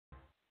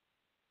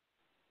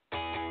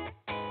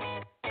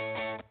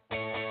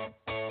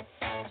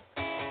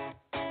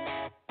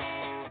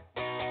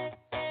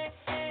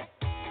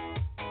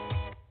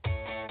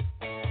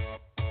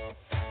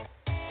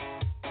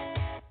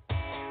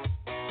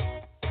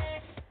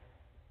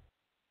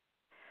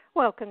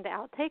Welcome to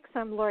Outtakes.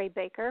 I'm Lori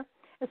Baker.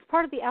 As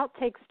part of the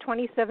Outtakes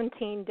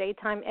 2017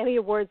 Daytime Emmy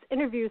Awards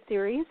interview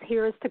series,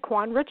 here is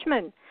Tequan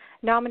Richmond,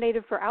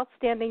 nominated for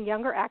Outstanding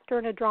Younger Actor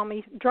in a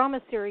Drama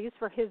Series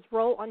for his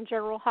role on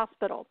General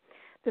Hospital.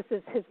 This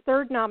is his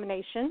third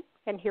nomination,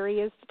 and here he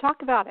is to talk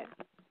about it.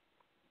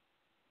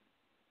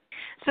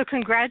 So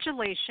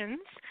congratulations.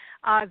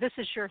 This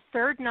is your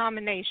third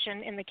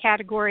nomination in the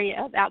category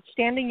of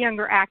Outstanding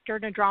Younger Actor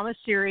in a Drama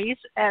Series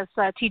as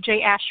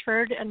T.J.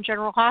 Ashford in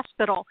General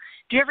Hospital.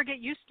 Do you ever get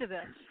used to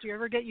this? Do you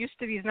ever get used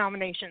to these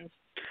nominations?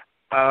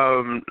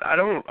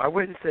 I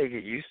wouldn't say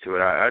get used to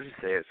it. I just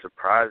say it's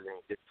surprising.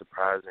 It's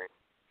surprising.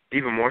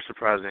 Even more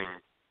surprising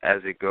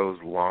as it goes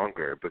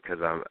longer, because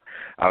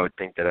I would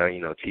think that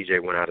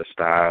TJ went out of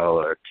style,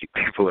 or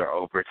people are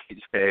over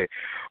TJ,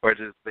 or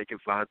just they can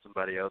find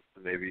somebody else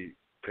to maybe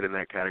put in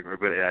that category.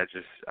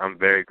 But I'm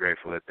very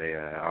grateful that they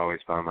always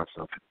find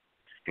myself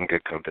in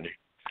good company.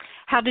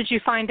 How did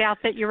you find out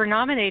that you were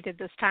nominated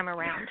this time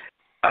around?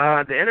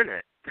 The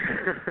internet.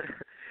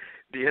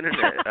 The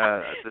internet.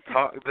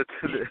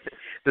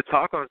 The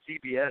talk on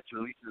CBS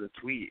releases a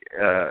tweet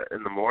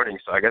in the morning.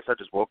 So I guess I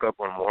just woke up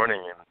one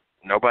morning and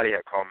nobody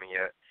had called me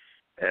yet.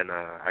 And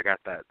I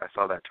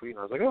saw that tweet, and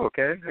I was like, "Oh,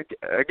 okay,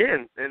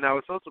 again." And I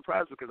was so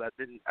surprised because I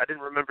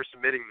didn't remember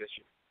submitting this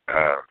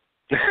year.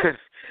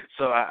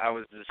 So I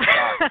was just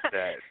shocked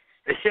that.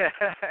 Yeah.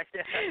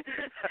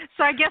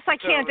 So I guess I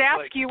can't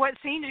ask you what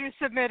scenes you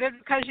submitted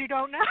because you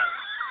don't know.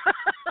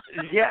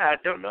 Yeah, I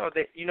don't know.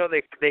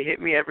 They hit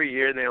me every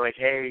year, and they're like,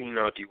 "Hey, do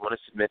you want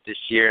to submit this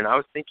year?" And I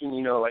was thinking,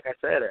 like I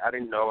said, I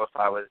didn't know if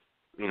I was,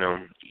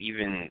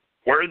 even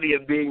worthy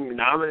of being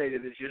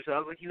nominated this year. So I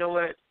was like, you know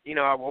what,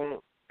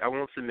 I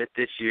won't submit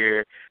this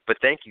year, but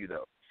thank you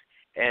though.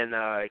 And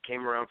it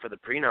came around for the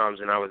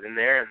pre-noms, and I was in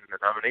there, and the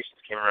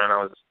nominations came around,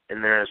 I was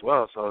in there as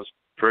well. So I was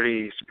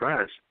pretty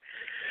surprised.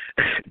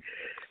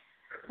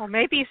 Well,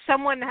 maybe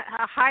someone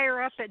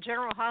higher up at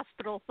General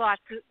Hospital thought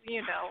that,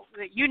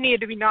 that you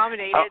needed to be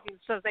nominated, and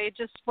so they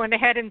just went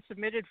ahead and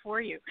submitted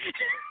for you.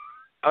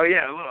 Oh,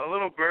 yeah, a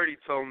little birdie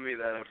told me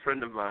that a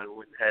friend of mine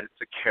went ahead and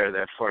took care of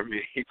that for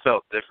me. He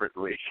felt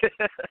differently.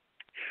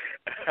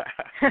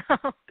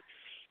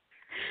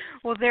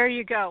 Well, there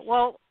you go.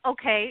 Well,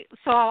 okay,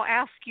 so I'll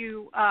ask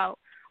you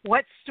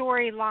what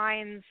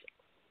storylines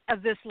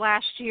of this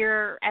last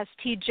year as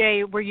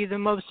TJ were you the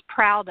most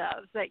proud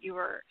of that you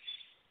were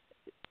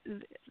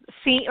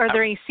are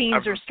there any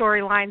scenes or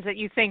storylines that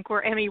you think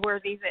were Emmy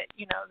worthy that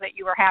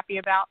you were happy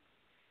about?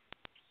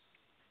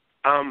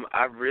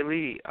 I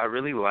really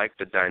like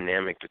the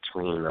dynamic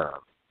between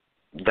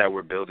that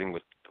we're building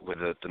with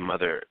the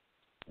mother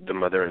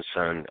and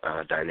son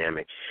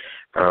dynamic.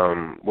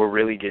 We're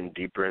really getting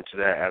deeper into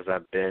that as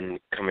I've been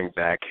coming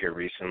back here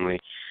recently.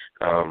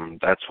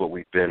 That's what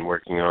we've been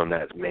working on,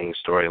 that main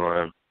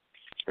storyline.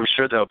 I'm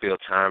sure there'll be a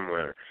time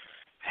where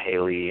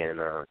Haley and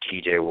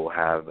TJ will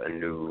have a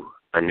new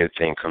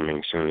thing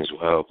coming soon as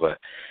well. But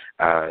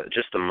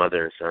just the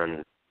mother and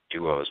son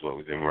duo is what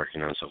we've been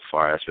working on so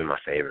far. That's been my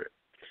favorite.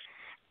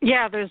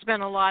 Yeah, there's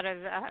been a lot of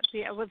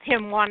with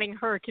him wanting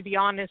her to be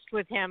honest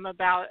with him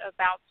about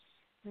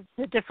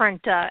the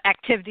different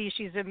activities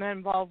she's been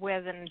involved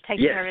with and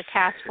taking her to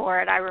task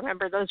for it. I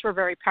remember those were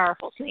very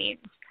powerful scenes.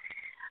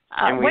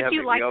 What do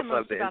you like the most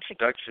about the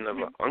introduction of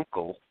an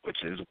uncle,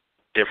 which is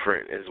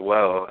different as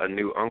well, a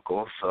new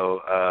uncle.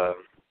 So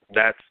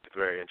that's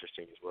very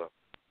interesting as well.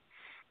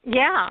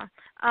 Yeah.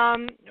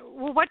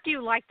 Well, what do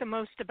you like the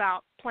most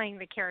about playing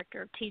the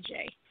character of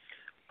TJ?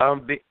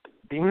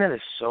 Being that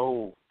it's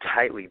so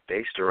tightly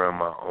based around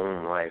my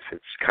own life,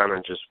 it's kind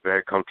of just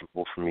very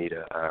comfortable for me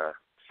to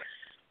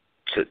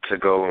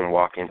go and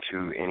walk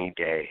into any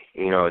day.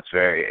 It's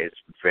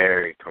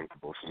very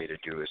comfortable for me to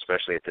do,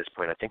 especially at this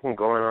point. I think I'm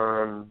going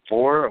on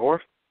 4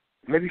 or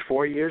maybe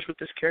 4 years with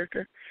this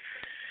character.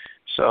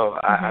 So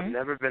I've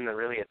never been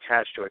really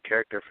attached to a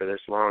character for this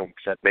long,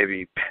 except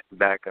maybe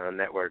back on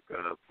network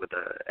with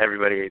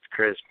Everybody Hates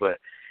Chris. But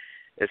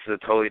it's a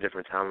totally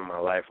different time in my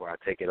life where I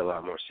take it a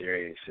lot more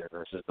serious, and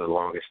this is the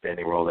longest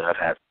standing role that I've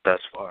had thus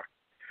far.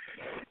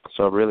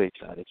 So I'm really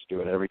excited to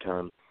do it every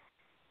time.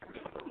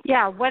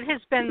 Yeah, what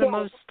has been the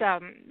most,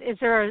 is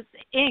there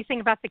anything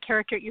about the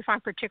character you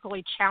find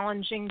particularly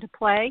challenging to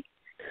play?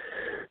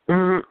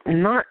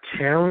 Not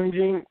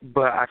challenging,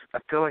 but I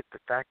feel like the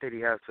fact that he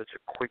has such a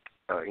quick,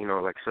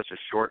 such a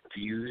short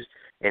fuse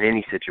in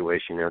any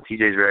situation.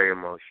 TJ's very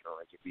emotional.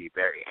 It could be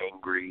very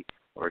angry,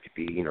 or it could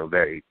be,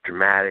 very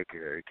dramatic,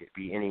 or it could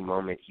be any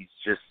moment.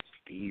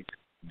 He's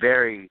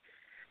very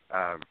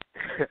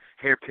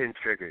hairpin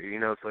trigger,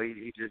 so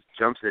he just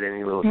jumps at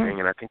any little thing,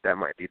 and I think that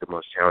might be the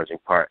most challenging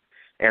part.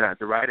 And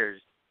the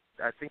writers,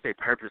 I think they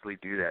purposely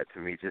do that to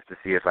me just to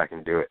see if I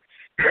can do it.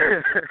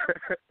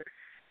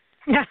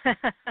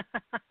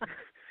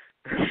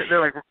 They're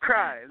like, we'll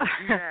cry, and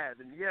be mad,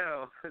 and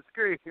yell, and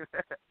scream.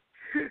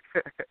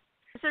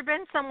 Has there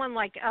been someone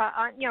like,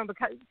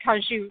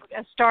 because you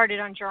started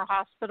on General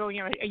Hospital,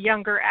 a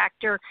younger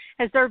actor,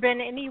 has there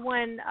been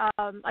anyone,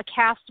 a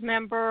cast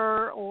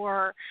member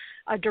or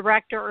a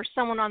director or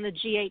someone on the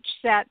GH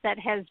set that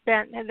has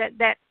been,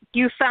 that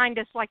you find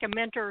it's like a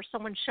mentor or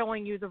someone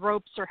showing you the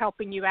ropes or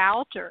helping you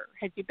out, or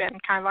have you been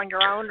kind of on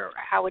your own, or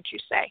how would you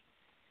say?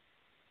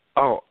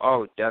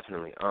 Oh,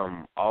 definitely.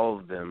 All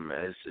of them.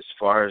 As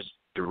far as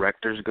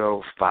directors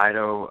go,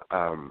 Fido,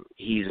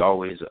 he's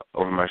always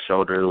over my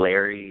shoulder.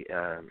 Larry,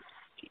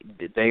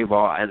 they've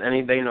all,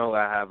 and they know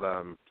I have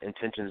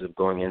intentions of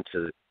going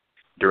into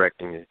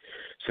directing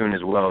soon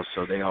as well.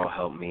 So they all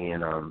help me,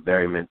 and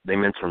they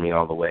mentor me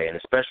all the way. And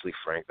especially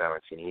Frank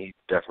Valentini, he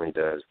definitely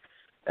does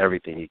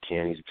everything he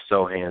can. He's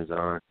so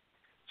hands-on.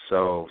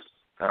 So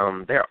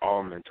they're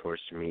all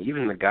mentors to me.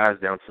 Even the guys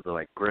down to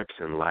the grips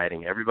and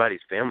lighting. Everybody's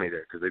family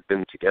there because they've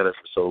been together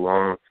for so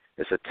long.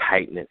 It's a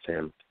tight-knit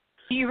family.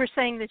 You were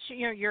saying that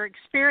your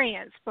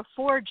experience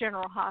before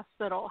General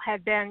Hospital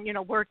had been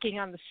working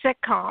on the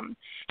sitcom.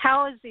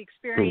 How is the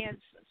experience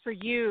for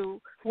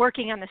you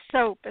working on a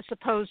soap as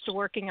opposed to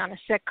working on a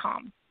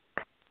sitcom?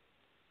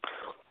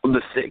 Well,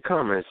 the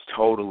sitcom is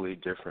totally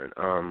different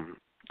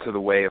to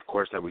the way, of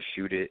course, that we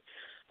shoot it,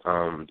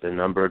 the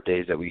number of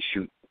days that we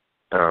shoot,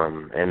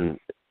 and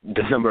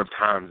the number of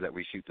times that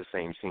we shoot the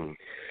same scene.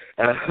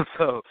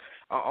 So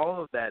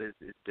all of that is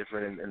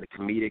different, and the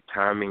comedic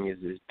timing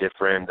is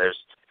different. There's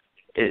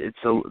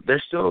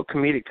still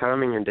comedic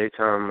timing in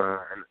daytime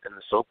in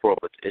the soap world,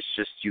 but it's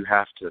just you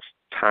have to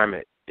time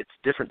it. It's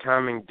different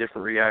timing,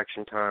 different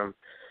reaction time.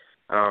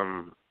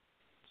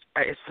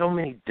 It's so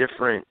many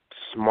different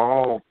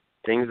small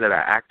things that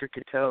an actor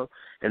could tell,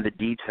 and the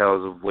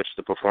details of which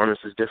the performance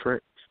is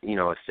different. A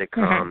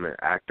sitcom an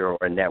actor or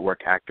a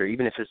network actor,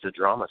 even if it's a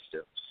drama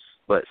still.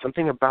 But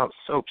something about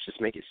soaps just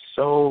make it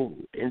so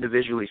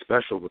individually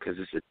special because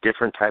it's a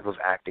different type of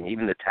acting.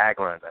 Even the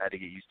taglines, I had to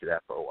get used to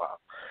that for a while.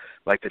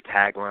 Like the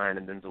tagline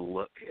and then the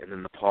look and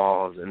then the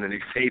pause and then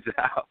it fades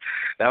out.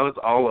 That was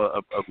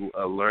all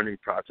a learning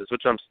process,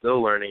 which I'm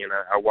still learning. And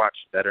I watch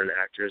veteran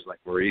actors like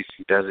Maurice,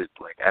 who does it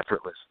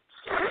effortless.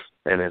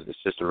 And it's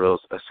just a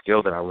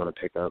skill that I want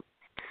to pick up.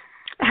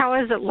 How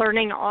is it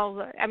learning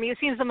it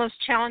seems the most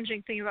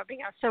challenging thing about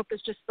being on soap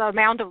is just the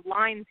amount of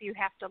lines you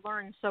have to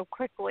learn so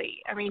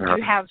quickly. Do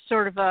you have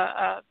sort of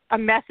a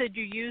method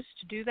you use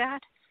to do that?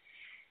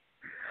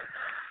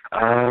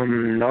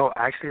 No,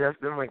 actually that's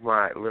been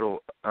my little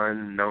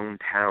unknown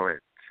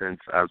talent since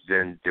I've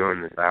been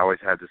doing this. I always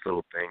had this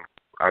little thing.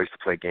 I used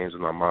to play games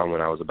with my mom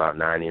when I was about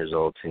 9 years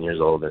old, 10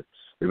 years old, and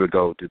we would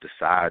go through the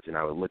sides and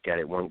I would look at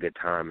it one good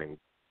time and,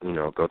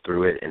 go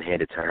through it and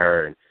hand it to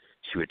her, and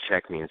she would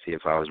check me and see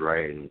if I was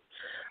right. And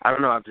I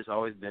don't know, I've just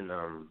always been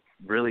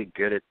really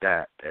good at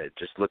that, at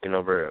just looking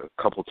over it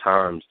a couple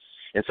times.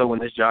 And so when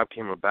this job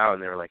came about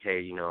and they were like,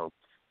 hey,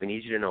 we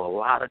need you to know a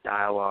lot of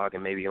dialogue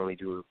and maybe only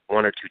do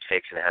 1 or 2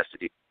 takes and it has to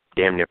be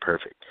damn near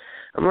perfect.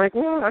 I'm like,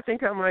 well, I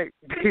think I might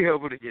be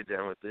able to get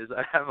done with this.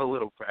 I have a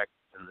little practice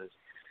in this.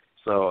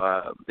 So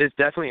it's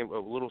definitely a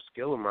little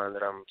skill of mine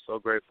that I'm so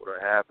grateful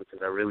to have because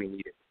I really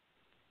need it.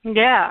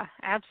 Yeah,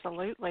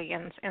 absolutely,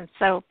 and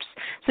soaps.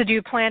 So do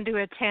you plan to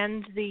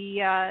attend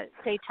the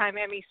Daytime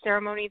Emmy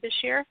ceremony this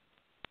year?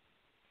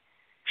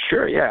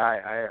 Sure,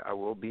 yeah, I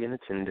will be in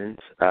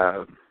attendance.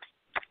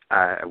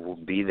 I will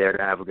be there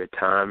to have a good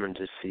time and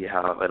just see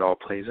how it all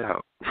plays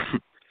out.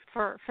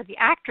 For the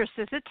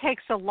actresses, it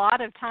takes a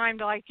lot of time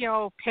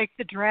to pick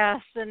the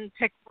dress and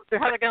pick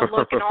how they're going to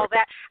look and all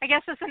that. I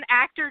guess as an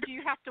actor, do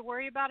you have to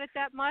worry about it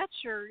that much,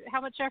 or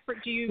how much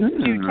effort do you take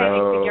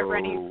to get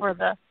ready for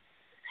the?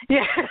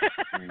 Yeah.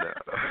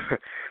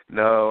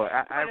 No.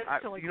 I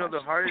the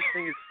hardest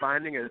thing is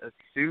finding a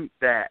suit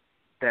that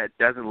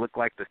doesn't look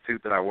like the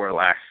suit that I wore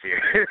last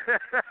year.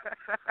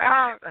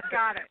 Oh,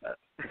 got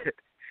it.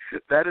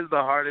 That is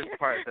the hardest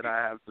part that I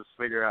have to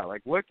figure out.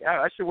 What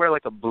I should wear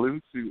a blue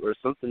suit or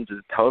something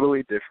just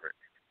totally different.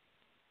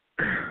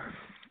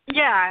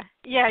 Yeah.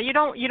 You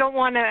don't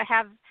want to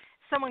have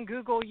someone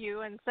Google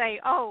you and say,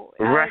 "Oh,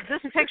 right.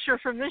 This picture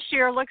from this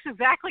year looks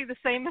exactly the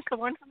same as the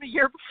one from the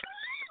year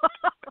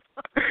before."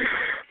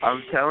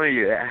 I'm telling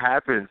you, it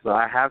happens. So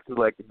I have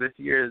to this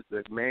year.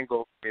 The main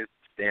goal is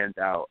to stand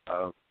out.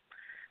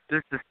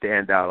 Just to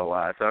stand out a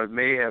lot. So it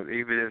may have,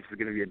 even if it's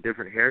going to be a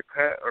different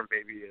haircut or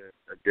maybe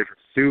a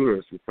different suit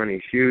or some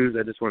funny shoes,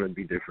 I just want to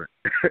be different.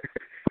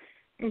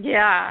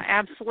 Yeah,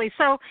 absolutely.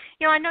 So,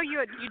 I know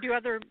you do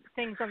other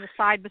things on the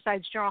side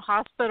besides General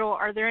Hospital.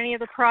 Are there any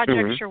other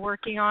projects you're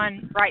working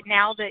on right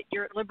now that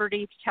you're at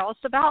liberty to tell us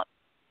about?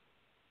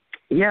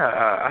 Yeah,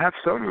 I have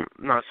some,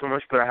 not so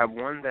much, but I have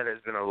one that has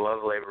been a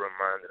love labor of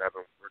mine that I've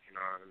been working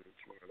on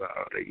for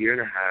about a year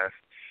and a half.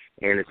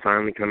 And it's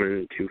finally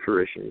coming to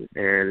fruition,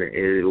 and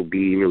it will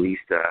be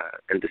released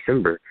in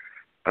December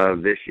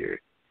of this year.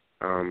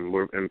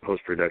 We're in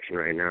post-production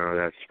right now.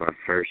 That's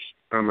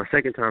my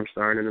second time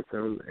starring in a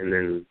film, and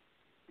then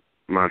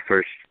my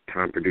first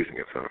time producing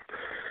a film.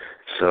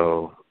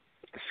 So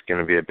it's going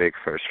to be a big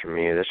first for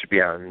me. That should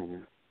be out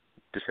in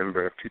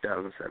December of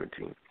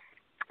 2017.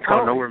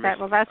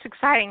 Well, that's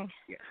exciting.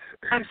 Yes.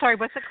 I'm sorry,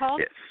 what's it called?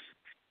 Yes.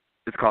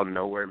 It's called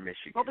Nowhere,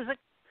 Michigan. What was it?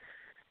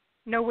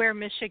 Nowhere,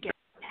 Michigan.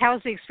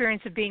 How's the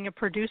experience of being a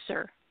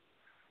producer?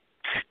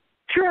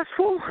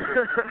 stressful,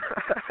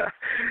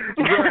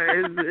 but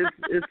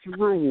it's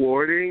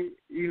rewarding.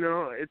 You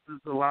know, it's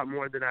a lot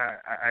more than I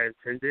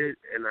intended,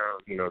 and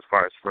you know, as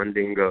far as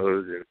funding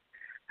goes, and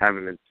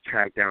having to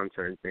track down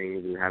certain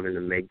things and having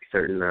to make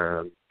certain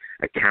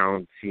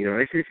accounts. You know,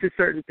 it's just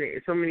certain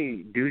things, so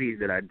many duties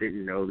that I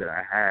didn't know that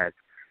I had.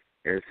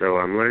 And so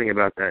I'm learning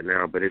about that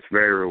now, but it's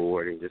very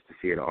rewarding just to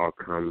see it all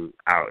come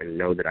out and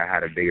know that I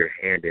had a bigger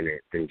hand in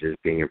it than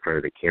just being in front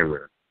of the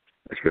camera.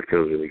 That's what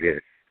feels really good.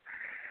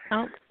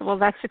 Oh, well,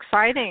 that's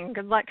exciting.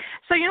 Good luck.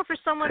 So, you know, for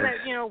someone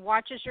that, you know,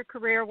 watches your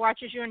career,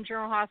 watches you in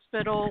General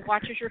Hospital,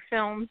 watches your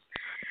films,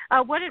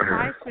 what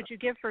advice would you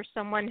give for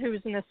someone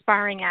who's an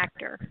aspiring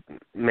actor?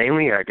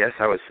 Mainly, I guess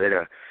I would say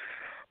to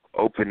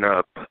open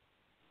up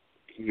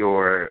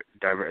your,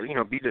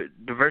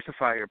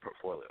 diversify your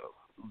portfolio.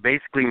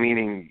 Basically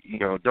meaning, you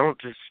know, don't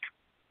just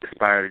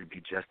aspire to be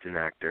just an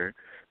actor.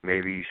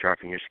 Maybe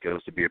sharpen your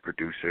skills to be a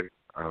producer.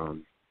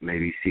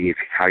 Maybe see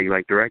how you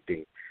like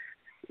directing.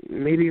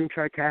 Maybe even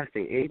try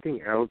casting.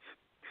 Anything else,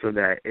 so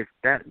that if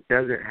that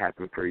doesn't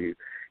happen for you,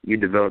 you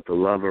develop the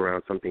love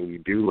around something you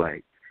do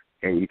like,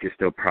 and you can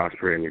still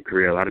prosper in your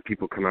career. A lot of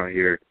people come out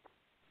here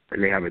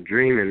and they have a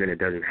dream, and then it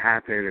doesn't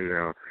happen, and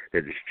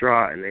they're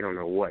distraught, and they don't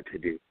know what to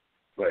do.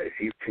 But if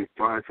you can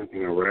find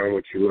something around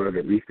what you love,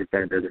 at least if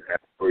that doesn't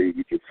happen for you,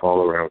 you can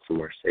fall around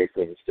somewhere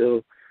safely and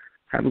still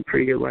have a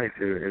pretty good life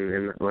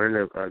and learn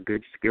a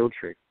good skill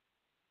tree.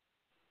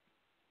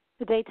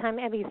 The Daytime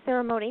Emmy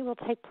ceremony will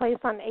take place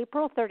on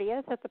April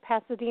 30th at the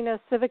Pasadena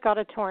Civic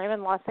Auditorium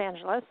in Los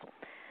Angeles.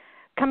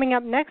 Coming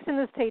up next in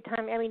this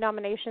Daytime Emmy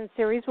nomination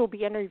series will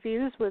be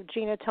interviews with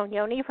Gina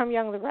Tognoni from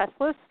Young and the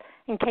Restless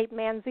and Kate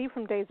Manzi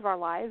from Days of Our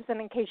Lives. And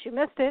in case you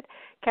missed it,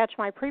 catch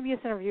my previous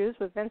interviews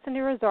with Vincent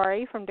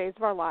Irizarry from Days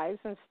of Our Lives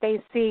and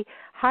Stacey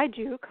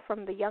Hyjuk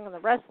from The Young and the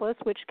Restless,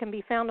 which can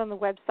be found on the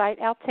website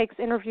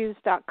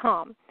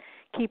outtakesinterviews.com.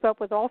 Keep up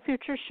with all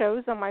future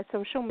shows on my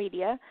social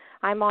media.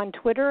 I'm on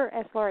Twitter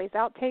as Laurie's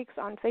Outtakes,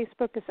 on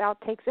Facebook as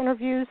Outtakes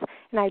Interviews,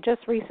 and I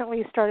just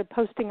recently started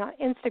posting on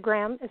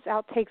Instagram as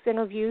Outtakes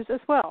Interviews as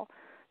well.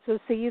 So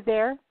see you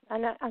there,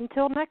 and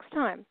until next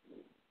time.